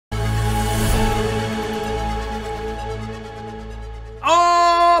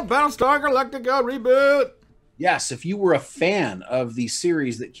Battlestar Galactica reboot. Yes, if you were a fan of the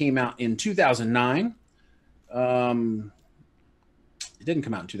series that came out in 2009, it didn't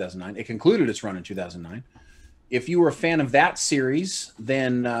come out in 2009. It concluded its run in 2009. If you were a fan of that series,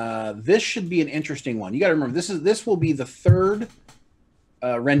 then this should be an interesting one. You got to remember, this will be the third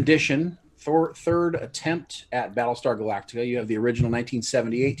rendition, third attempt at Battlestar Galactica. You have the original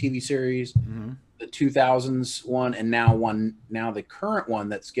 1978 TV series, the 2000s one, and now the current one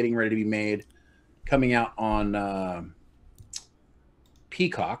that's getting ready to be made, coming out on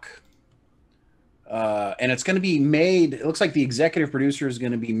Peacock. And it's going to be made, it looks like the executive producer is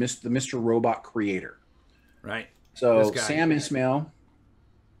going to be the Mr. Robot creator. Right. So Sam Ismail.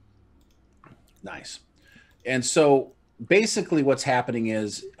 Nice. And so basically what's happening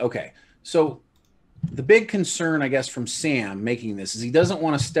is, okay, so the big concern, I guess, from Sam making this is he doesn't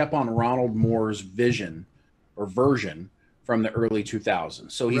want to step on Ronald Moore's vision or version from the early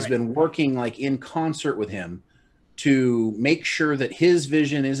 2000s. So he's been working like in concert with him to make sure that his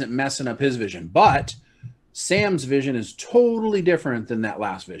vision isn't messing up his vision. But Sam's vision is totally different than that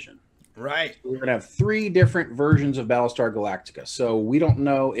last vision. Right. So we're going to have 3 different versions of Battlestar Galactica. So we don't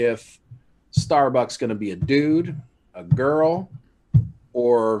know if Starbuck's going to be a dude, a girl,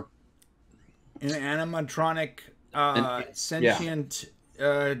 or an animatronic sentient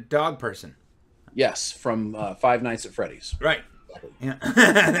dog person. Yes, from Five Nights at Freddy's. Right. Yeah.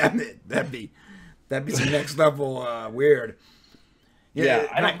 that'd be some next level weird. Yeah,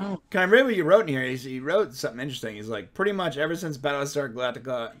 I don't know. Can I read what you wrote in here? He wrote something interesting. He's like, pretty much ever since Battlestar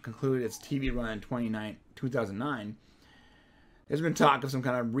Galactica concluded its TV run in 2009, there's been talk of some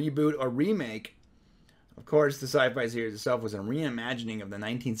kind of reboot or remake. Of course, the sci-fi series itself was a reimagining of the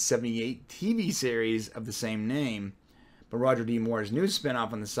 1978 TV series of the same name, but Roger D. Moore's new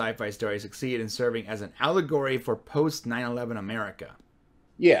spin-off on the sci-fi story succeeded in serving as an allegory for post-9/11 America.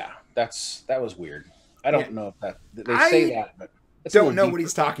 Yeah, that was weird. I don't know if they say that, but don't know what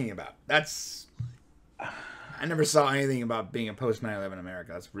he's talking about. I never saw anything about being a post 9/11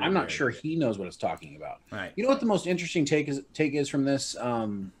 America. That's really I'm not weird. sure he knows what it's talking about. Right. You know what the most interesting take is from this?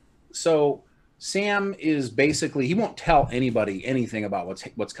 So Sam is basically, he won't tell anybody anything about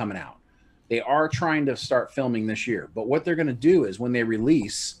what's coming out. They are trying to start filming this year, but what they're going to do is when they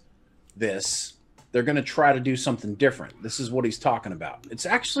release this, they're going to try to do something different. This is what he's talking about. It's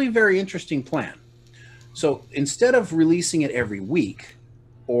actually a very interesting plan. So instead of releasing it every week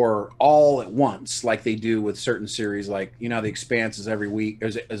or all at once, like they do with certain series, like, you know, The Expanse is every week,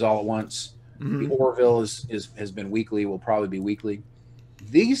 is all at once. The Orville has been weekly, will probably be weekly.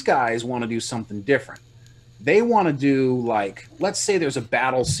 These guys want to do something different. They want to do, like, let's say there's a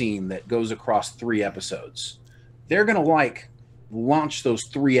battle scene that goes across 3 episodes. They're going to launch those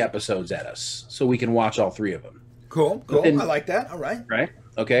 3 episodes at us so we can watch all 3 of them. Cool. I like that. All right. Right.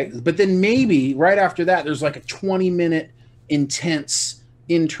 Okay. But then maybe right after that, there's like a 20-minute intense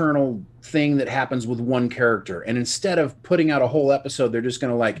internal thing that happens with one character. And instead of putting out a whole episode, they're just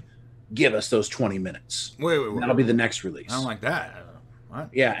going to give us those 20 minutes. Wait. That'll be the next release. I don't like that. What?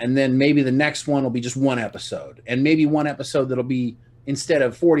 Yeah. And then maybe the next one will be just 1 episode, and maybe 1 episode that'll be, instead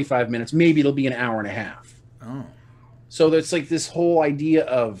of 45 minutes, maybe it'll be an hour and a half. Oh. So that's like this whole idea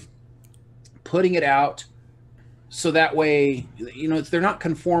of putting it out so that way, you know, they're not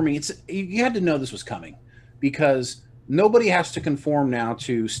conforming. You had to know this was coming, because nobody has to conform now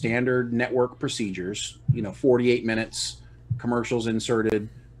to standard network procedures. 48 minutes, commercials inserted.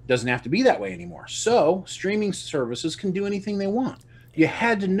 Doesn't have to be that way anymore. So streaming services can do anything they want. You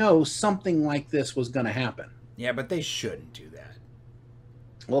had to know something like this was going to happen. Yeah, but they shouldn't do that.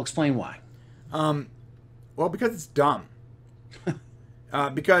 Well, explain why. Well, because it's dumb.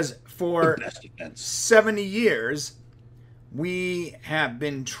 Because for 70 years, we have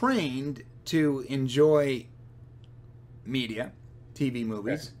been trained to enjoy media, TV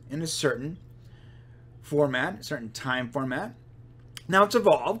movies, in a certain format, a certain time format. Now it's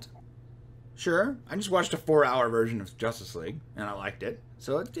evolved. Sure, I just watched a 4-hour version of Justice League, and I liked it.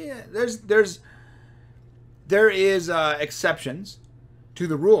 So there is exceptions to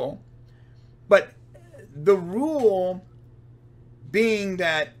the rule, but the rule being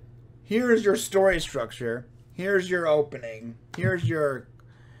that here's your story structure, here's your opening, here's your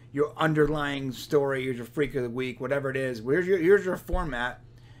underlying story, here's your freak of the week, whatever it is, here's your format,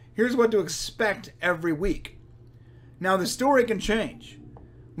 here's what to expect every week. Now the story can change.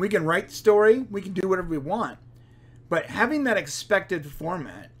 We can write the story, we can do whatever we want, but having that expected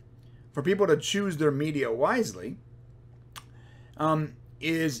format for people to choose their media wisely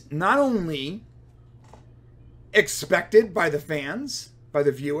is not only expected by the fans, by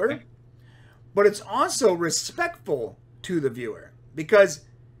the viewer, but it's also respectful to the viewer, because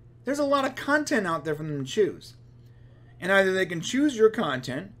there's a lot of content out there for them to choose. And either they can choose your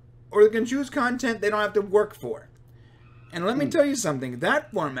content, or they can choose content they don't have to work for. And let me tell you something,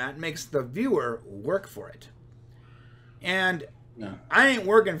 that format makes the viewer work for it. And I ain't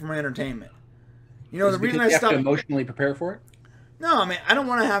working for my entertainment. You know, the reason I stopped... have to emotionally prepare for it? No, I mean, I don't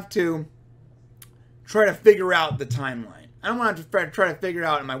want to have to try to figure out the timeline. I don't want to have to try to figure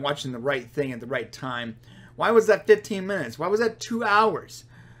out, am I watching the right thing at the right time? Why was that 15 minutes? Why was that 2 hours?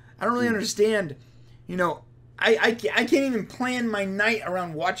 I don't really understand. You know, I can't even plan my night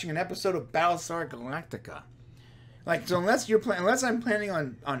around watching an episode of Battlestar Gallactica. Like, so unless I'm planning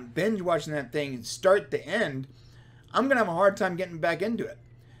on binge watching that thing start to end, I'm gonna have a hard time getting back into it.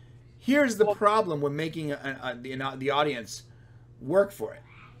 Here's the problem with making the audience work for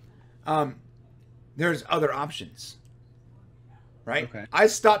it. There's other options, right? Okay. I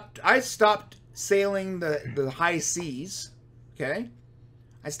stopped sailing the high seas. Okay,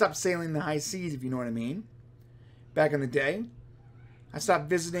 I stopped sailing the high seas, if you know what I mean. Back in the day, I stopped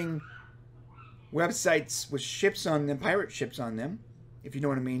visiting websites with ships on them, pirate ships on them, if you know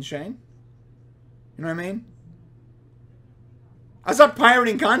what I mean, Shane. You know what I mean? I stopped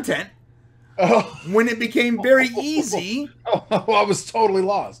pirating content when it became very easy. I was totally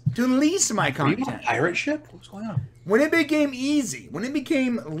lost. To lease my content. Are you on a pirate ship? What's going on? When it became easy, when it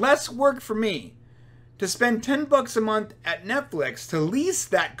became less work for me to spend $10 a month at Netflix to lease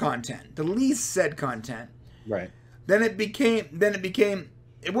that content, to lease said content, right? Then it became.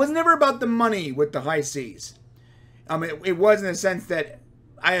 It was never about the money with the high seas. It was in the sense that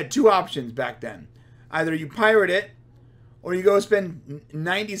I had two options back then. Either you pirate it, or you go spend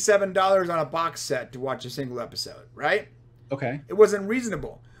 $97 on a box set to watch a single episode, right? Okay. It wasn't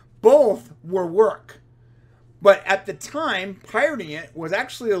reasonable. Both were work. But at the time, pirating it was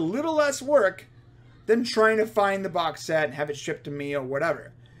actually a little less work than trying to find the box set and have it shipped to me or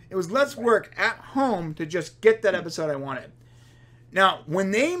whatever. It was less work at home to just get that episode I wanted. Now,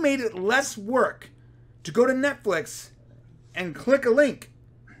 when they made it less work to go to Netflix and click a link,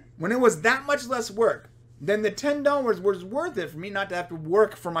 when it was that much less work, then the $10 was worth it for me not to have to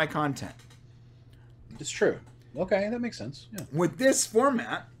work for my content. It's true. Okay, that makes sense. Yeah. With this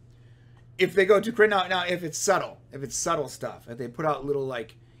format, if they go to create now, if it's subtle stuff, if they put out little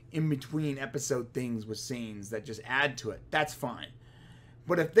like in between episode things with scenes that just add to it, that's fine.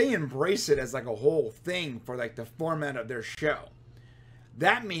 But if they embrace it as like a whole thing for like the format of their show,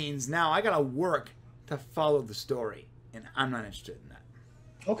 that means now I gotta work to follow the story, and I'm not interested in that.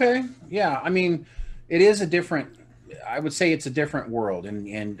 Okay, yeah, I mean, it is a different. I would say it's a different world,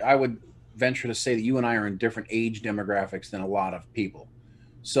 and I would venture to say that you and I are in different age demographics than a lot of people.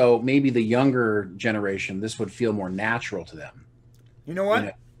 So maybe the younger generation, this would feel more natural to them. You know what? You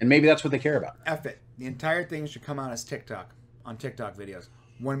know, and maybe that's what they care about. F it. The entire thing should come out as TikTok, on TikTok videos.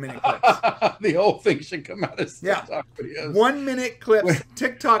 1 minute clips. The whole thing should come out as TikTok videos. 1 minute clips.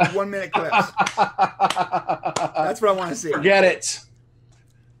 TikTok 1 minute clips. That's what I want to see. Forget it.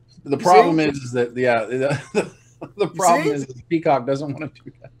 The problem is that the problem is that Peacock doesn't want to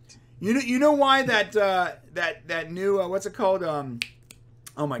do that. You know why that new what's it called?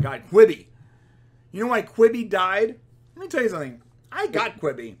 Oh my God, Quibi. You know why Quibi died? Let me tell you something. I got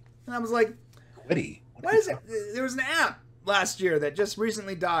Quibi, and I was like, Quibi. Why is it? There was an app last year that just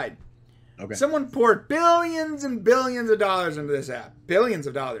recently died. Okay. Someone poured billions and billions of dollars into this app. Billions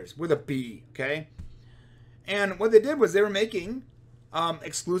of dollars with a B. Okay. And what they did was they were making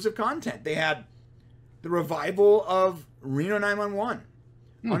exclusive content. They had the revival of Reno 911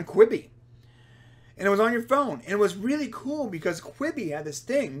 on Quibi. And it was on your phone. And it was really cool because Quibi had this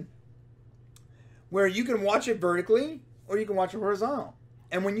thing where you can watch it vertically or you can watch it horizontal.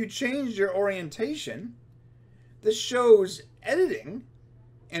 And when you change your orientation, the show's editing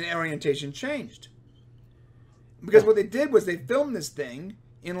and orientation changed. Because what they did was they filmed this thing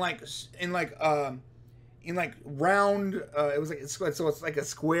in round. It was like so it's like a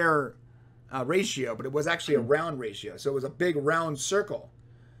square ratio, but it was actually a round ratio. So it was a big round circle.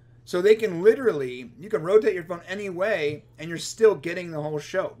 So they can literally, you can rotate your phone any way, and you're still getting the whole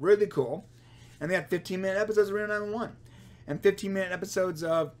show. Really cool. And they had 15-minute episodes of Reno 911, and 15-minute episodes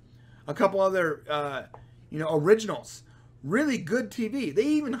of a couple other, originals. Really good TV. They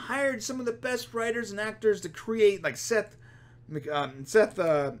even hired some of the best writers and actors to create, like Seth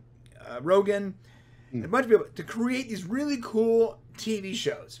Rogen, and a bunch of people to create these really cool TV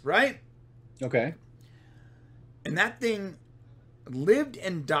shows, right? Okay. And that thing lived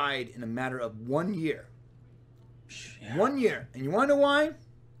and died in a matter of 1 year. Yeah. 1 year. And you want to know why?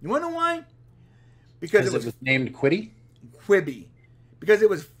 You want to know why? Because it was named Quibi. Because it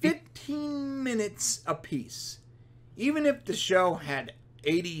was 15 minutes apiece. Even if the show had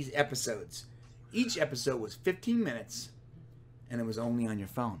 80 episodes. Each episode was 15 minutes, and it was only on your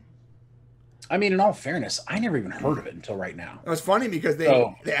phone. I mean, in all fairness, I never even heard of it until right now. It was funny because they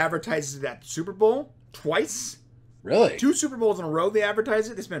advertised it at Super Bowl twice. Really? 2 Super Bowls in a row they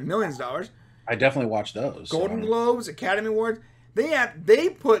advertised it. They spent millions of dollars. I definitely watched those. Golden Globes, Academy Awards. They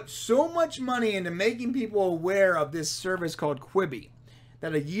put so much money into making people aware of this service called Quibi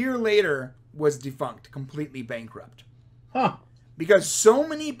that a year later was defunct, completely bankrupt. Huh. Because so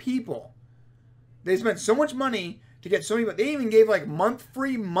many people, they spent so much money to get so many, but they even gave like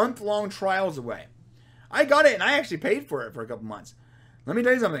free month-long trials away. I got it, and I actually paid for it for a couple months. Let me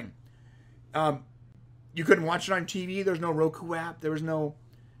tell you something. You couldn't watch it on TV. There's no Roku app. There was no,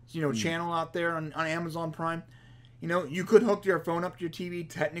 channel out there on Amazon Prime. You could hook your phone up to your TV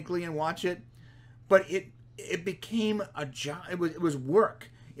technically and watch it, but it became a job. It was work.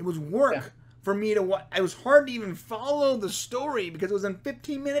 It was work for me to watch. It was hard to even follow the story because it was in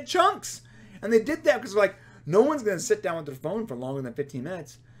 15-minute chunks, and they did that because like no one's going to sit down with their phone for longer than 15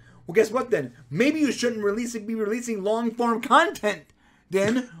 minutes. Well, guess what then? Maybe you shouldn't be releasing long-form content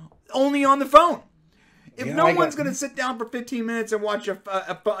then only on the phone. If no one's going to sit down for 15 minutes and watch an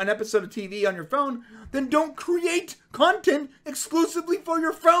episode of TV on your phone, then don't create content exclusively for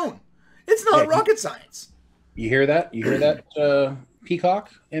your phone. It's not rocket science. You hear that? You hear that,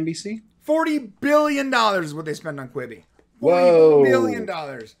 Peacock, NBC? $40 billion is what they spent on Quibi. Whoa. $40 billion.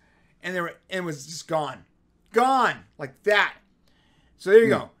 And it was just gone. Gone. Like that. So there you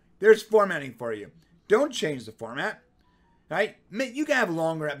go. There's formatting for you. Don't change the format. Right? You can have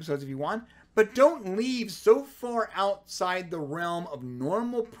longer episodes if you want, but don't leave so far outside the realm of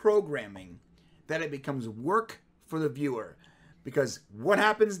normal programming that it becomes work for the viewer. Because what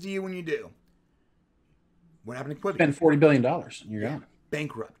happens to you when you do? What happened to Quibi? Spend $40 billion and you're gone.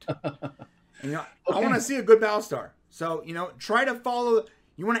 Bankrupt. And, I want to see a good Battlestar. So, try to follow.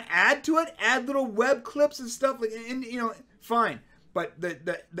 You want to add to it? Add little web clips and stuff. And fine. But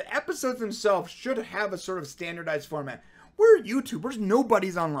the episodes themselves should have a sort of standardized format. We're YouTubers.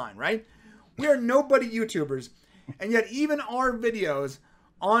 Nobody's online, right? We are nobody YouTubers. And yet even our videos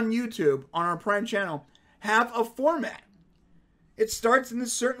on YouTube, on our Prime channel, have a format. It starts in a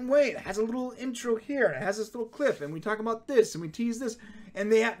certain way. It has a little intro here. And it has this little clip. And we talk about this. And we tease this.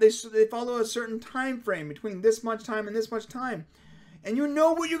 And they follow a certain time frame between this much time and this much time. And you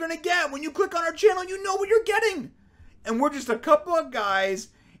know what you're going to get. When you click on our channel, you know what you're getting. And we're just a couple of guys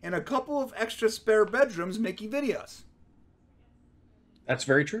in a couple of extra spare bedrooms making videos. That's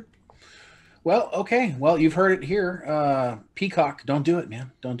very true. Well, okay. Well, you've heard it here. Peacock, don't do it,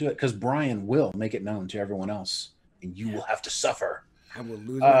 man. Don't do it. Because Brian will make it known to everyone else. And you will have to suffer. I will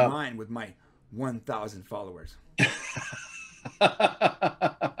lose my mind with my 1,000 followers.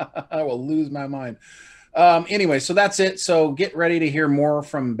 I will lose my mind. Anyway, so that's it. So get ready to hear more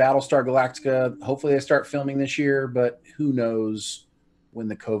from Battlestar Galactica. Hopefully they start filming this year, but who knows when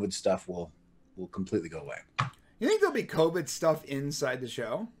the COVID stuff will completely go away. You think there'll be COVID stuff inside the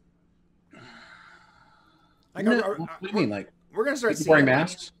show? Like, what do you mean? Like, we're gonna start wearing seeing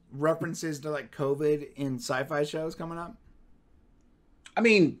masks? References to like COVID in sci-fi shows coming up. I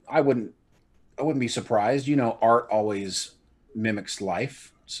mean, I wouldn't be surprised. Art always mimics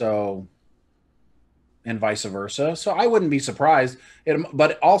life, so, and vice versa. So I wouldn't be surprised.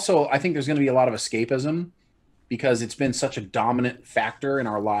 But also, I think there's going to be a lot of escapism because it's been such a dominant factor in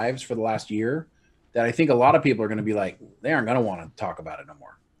our lives for the last year that I think a lot of people are going to be like, they aren't going to want to talk about it no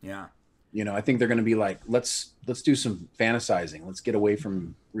more. Yeah. I think they're going to be like, let's do some fantasizing. Let's get away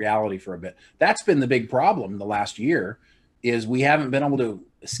from reality for a bit. That's been the big problem the last year is we haven't been able to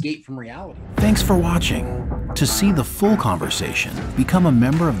escape from reality. Thanks for watching. To see the full conversation, become a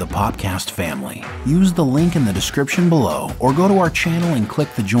member of the Popcast family. Use the link in the description below or go to our channel and click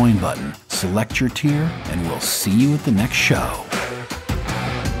the join button. Select your tier and we'll see you at the next show.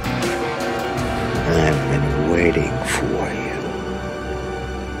 I've been waiting for you.